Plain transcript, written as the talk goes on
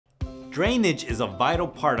Drainage is a vital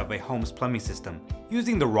part of a home's plumbing system.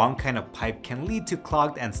 Using the wrong kind of pipe can lead to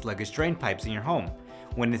clogged and sluggish drain pipes in your home.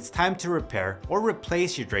 When it's time to repair or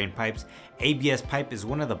replace your drain pipes, ABS pipe is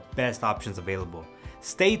one of the best options available.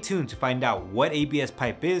 Stay tuned to find out what ABS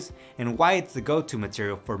pipe is and why it's the go-to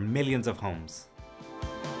material for millions of homes.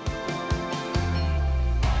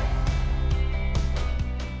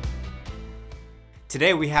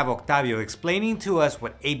 Today we have Octavio explaining to us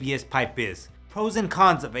what ABS pipe is, pros and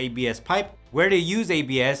cons of ABS pipe, where to use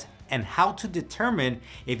ABS, and how to determine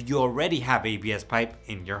if you already have ABS pipe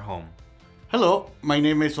in your home. Hello, my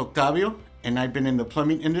name is Octavio, and I've been in the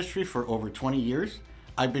plumbing industry for over 20 years.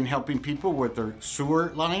 I've been helping people with their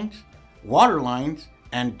sewer lines, water lines,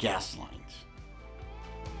 and gas lines.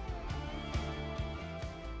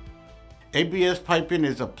 ABS piping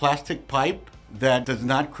is a plastic pipe that does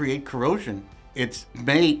not create corrosion. It's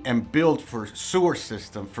made and built for sewer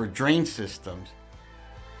systems, for drain systems.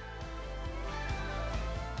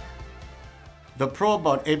 The pro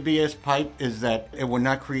about ABS pipe is that it will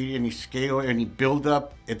not create any scale, any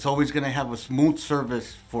buildup. It's always going to have a smooth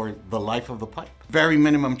service for the life of the pipe. Very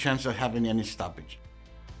minimum chance of having any stoppage.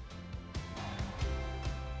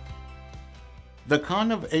 The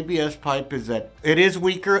con of ABS pipe is that it is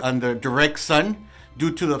weaker under direct sun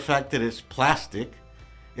due to the fact that it's plastic.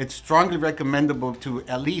 It's strongly recommendable to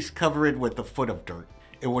at least cover it with a foot of dirt.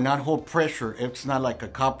 It will not hold pressure. It's not like a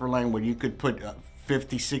copper line where you could put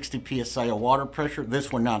 50, 60 psi of water pressure.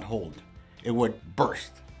 This will not hold. It would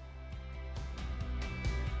burst.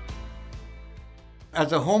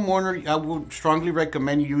 As a homeowner, I would strongly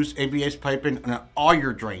recommend you use ABS piping on all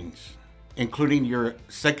your drains, including your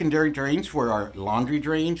secondary drains, where are laundry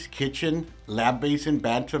drains, kitchen, lab basin,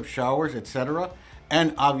 bathtub, showers, etc.,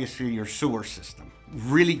 and obviously your sewer system.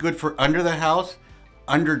 Really good for under the house,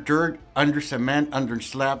 under dirt, under cement, under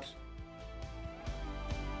slabs.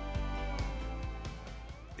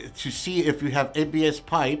 To see if you have ABS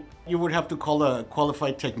pipe, you would have to call a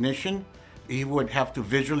qualified technician. He would have to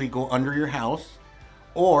visually go under your house.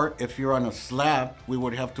 Or if you're on a slab, we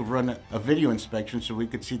would have to run a video inspection so we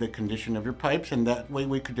could see the condition of your pipes, and that way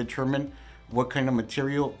we could determine what kind of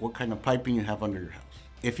material, what kind of piping you have under your house.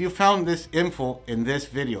 If you found this info in this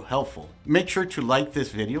video helpful, make sure to like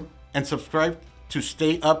this video and subscribe to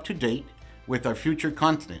stay up to date with our future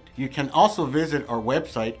content. You can also visit our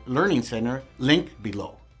website, Learning Center, link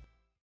below.